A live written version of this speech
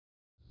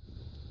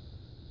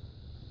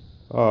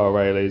All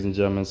right, ladies and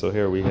gentlemen, so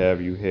here we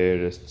have you here,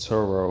 this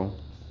Toro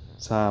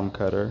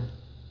TimeCutter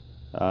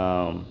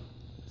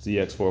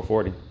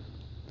ZX440.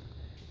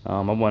 I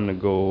wanted to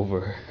go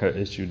over an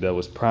issue that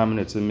was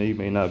prominent to me,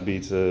 may not be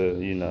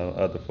to,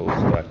 other folks,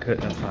 but I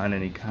couldn't find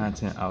any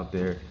content out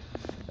there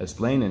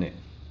explaining it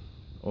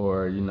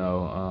or,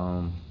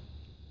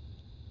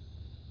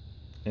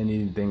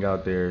 anything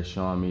out there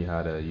showing me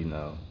how to,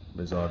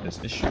 resolve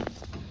this issue.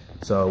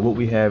 So what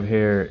we have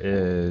here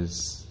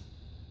is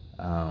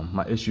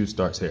my issue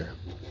starts here.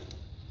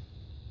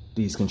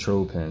 These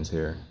control pins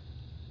here.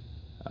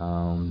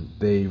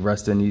 They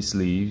rest in these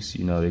sleeves,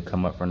 they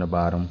come up from the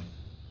bottom,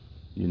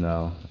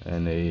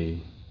 and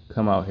they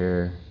come out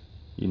here,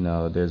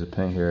 there's a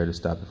pin here to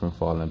stop it from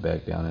falling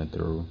back down and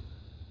through.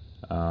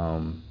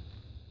 The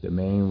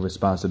main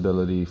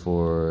responsibility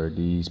for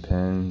these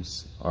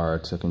pins are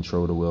to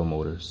control the wheel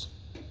motors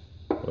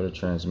or the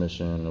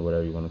transmission or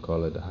whatever you want to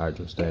call it, the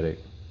hydrostatic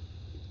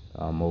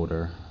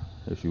motor,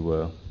 if you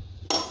will.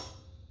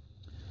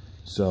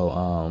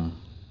 So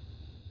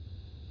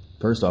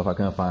first off, I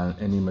couldn't find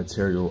any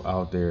material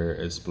out there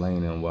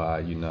explaining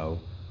why,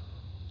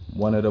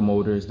 one of the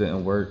motors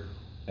didn't work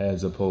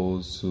as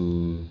opposed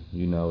to,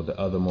 the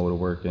other motor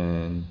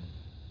working.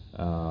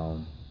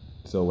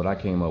 So what I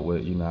came up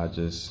with, I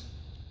just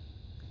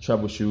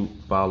troubleshoot,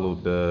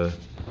 followed the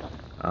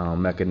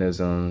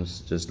mechanisms,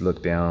 just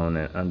look down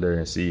and under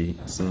and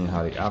seeing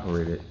how they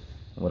operated.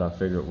 What I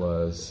figured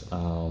was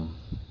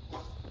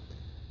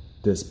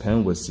this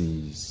pin was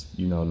seized,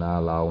 not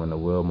allowing the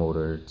wheel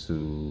motor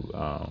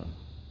to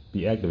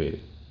be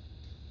activated.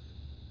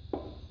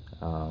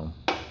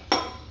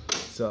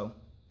 So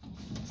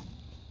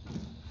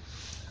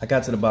I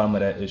got to the bottom of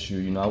that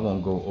issue. I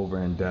won't go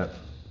over in depth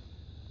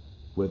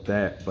with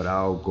that, but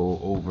I'll go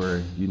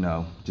over,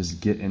 just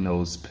getting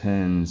those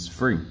pins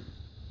free.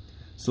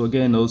 So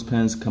again, those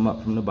pins come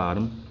up from the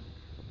bottom.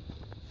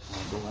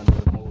 I'll go under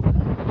the mower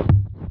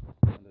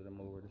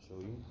to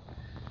show you.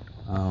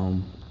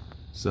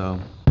 So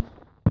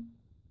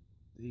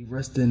they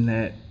rest in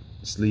that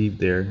sleeve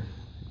there,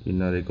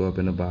 they go up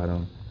in the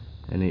bottom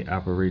and they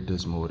operate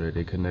this motor.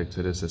 They connect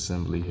to this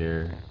assembly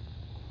here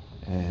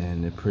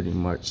and it pretty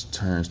much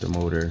turns the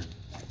motor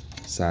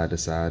side to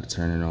side to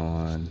turn it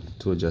on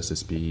to adjust the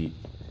speed.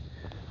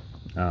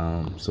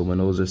 So when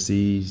those are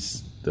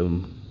seized,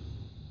 the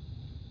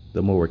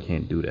mower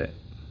can't do that.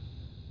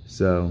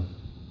 So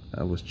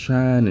I was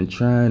trying to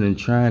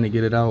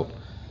get it out.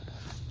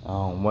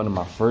 One of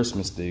my first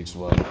mistakes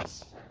was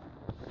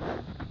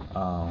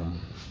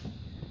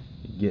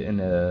getting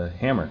a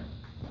hammer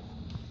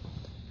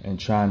and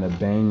trying to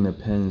bang the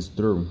pins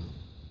through.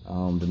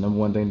 The number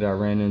one thing that I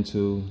ran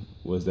into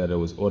was that it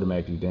was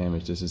automatically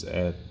damaged. This is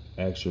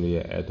actually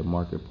an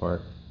aftermarket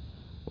part.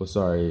 Well,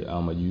 sorry,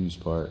 a used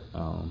part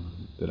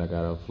that I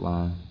got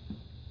offline.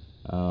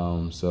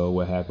 So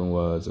what happened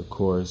was, of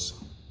course,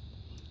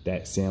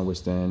 that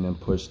sandwiched in and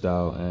pushed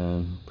out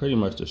and pretty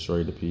much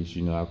destroyed the piece.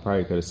 I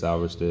probably could have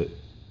salvaged it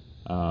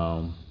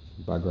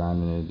by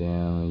grinding it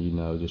down,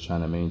 just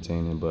trying to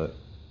maintain it, but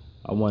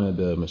I wanted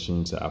the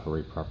machine to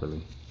operate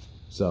properly.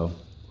 So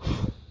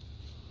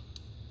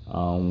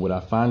what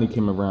I finally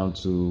came around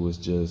to was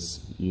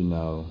just,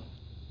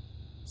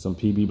 some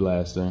PB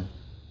blaster,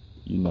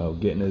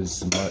 getting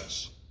as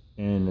much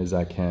in as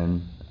I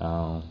can,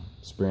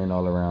 spraying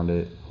all around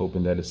it,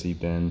 hoping that it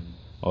seeped in.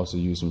 Also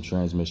use some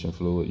transmission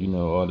fluid,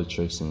 all the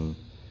tricks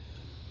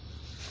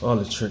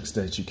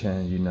that you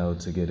can,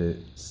 to get it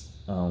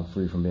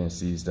free from being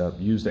seized up.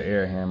 Use the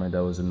air hammer.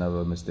 That was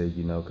another mistake,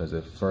 because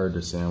it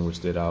further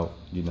sandwiched it out,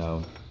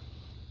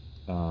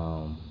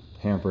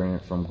 hampering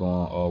it from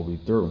going all the way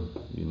through.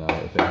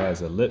 If it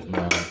has a lip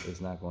now,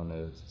 it's not going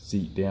to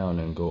seep down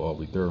and go all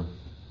the way through.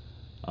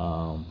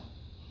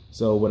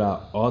 So what I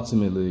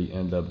ultimately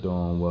ended up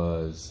doing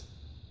was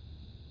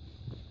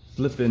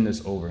flipping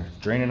this over,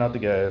 draining out the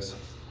gas,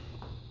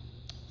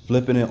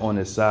 flipping it on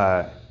its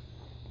side,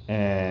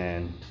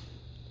 and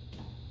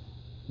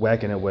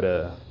whacking it with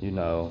a,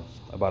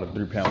 about a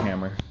 3-pound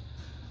hammer.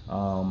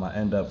 I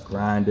end up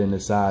grinding the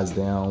sides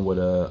down with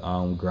a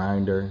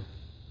grinder.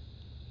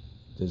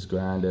 Just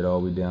grind it all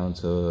the way down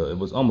to, it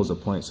was almost a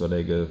point so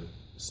they could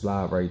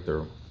slide right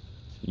through,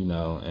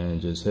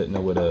 and just hitting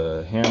it with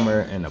a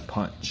hammer and a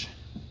punch.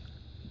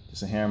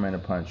 Just a hammer and a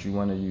punch. You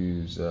want to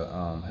use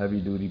a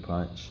heavy duty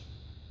punch.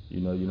 You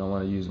don't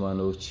want to use one of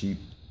those cheap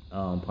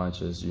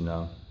punches. You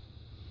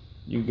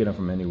can get them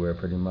from anywhere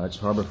pretty much.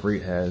 Harbor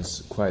Freight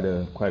has quite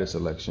a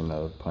selection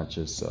of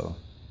punches, so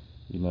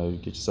you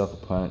get yourself a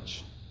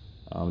punch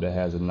that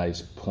has a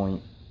nice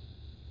point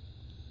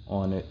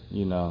on it,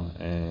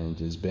 and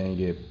just bang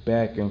it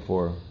back and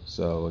forth.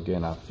 So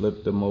again, I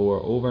flipped the mower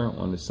over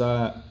on the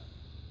side,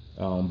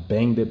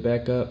 banged it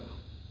back up,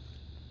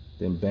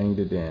 then banged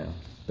it down,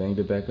 banged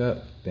it back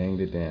up, banged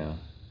it down,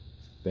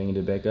 banged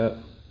it back up,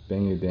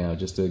 banged it down,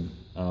 just to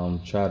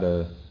try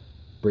to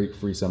break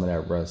free some of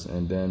that rust.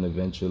 And then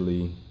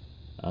eventually,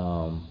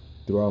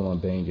 through all my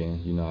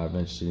banging, I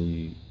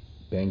eventually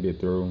banged it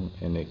through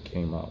and it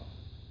came out.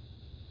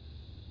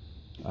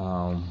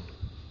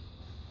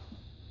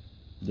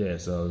 yeah,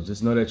 so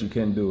just know that you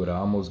can do it. I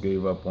almost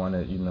gave up on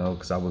it, you know,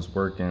 because I was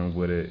working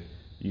with it,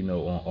 you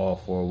know, on all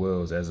 4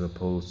 wheels as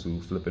opposed to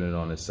flipping it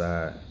on its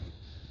side.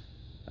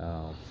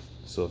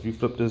 So if you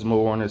flip this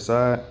mower on its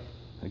side,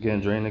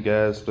 again, drain the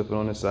gas, flip it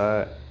on the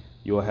side,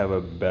 you'll have a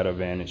better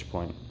vantage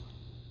point,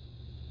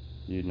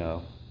 you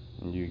know,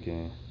 and you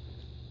can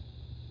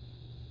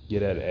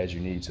get at it as you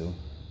need to.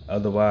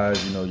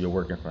 Otherwise, you know, you're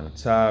working from the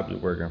top, you're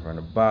working from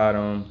the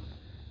bottom,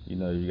 you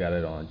know, you got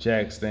it on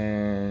jack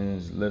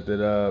stands, lift it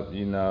up,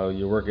 you know,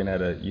 you're working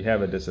at you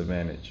have a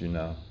disadvantage, you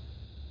know.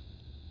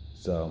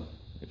 So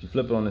if you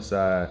flip it on the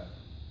side,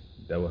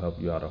 that will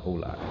help you out a whole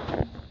lot.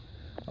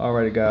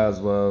 Alrighty guys,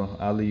 well,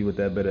 I'll leave you with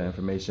that bit of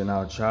information.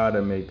 I'll try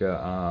to make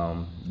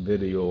a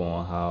video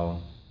on how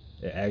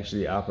it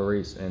actually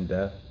operates in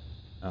depth.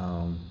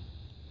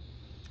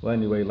 Well,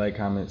 anyway, like,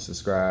 comment,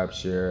 subscribe,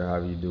 share,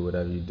 however you do,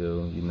 whatever you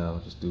do, you know,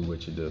 just do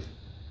what you do.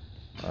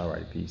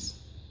 Alright, peace.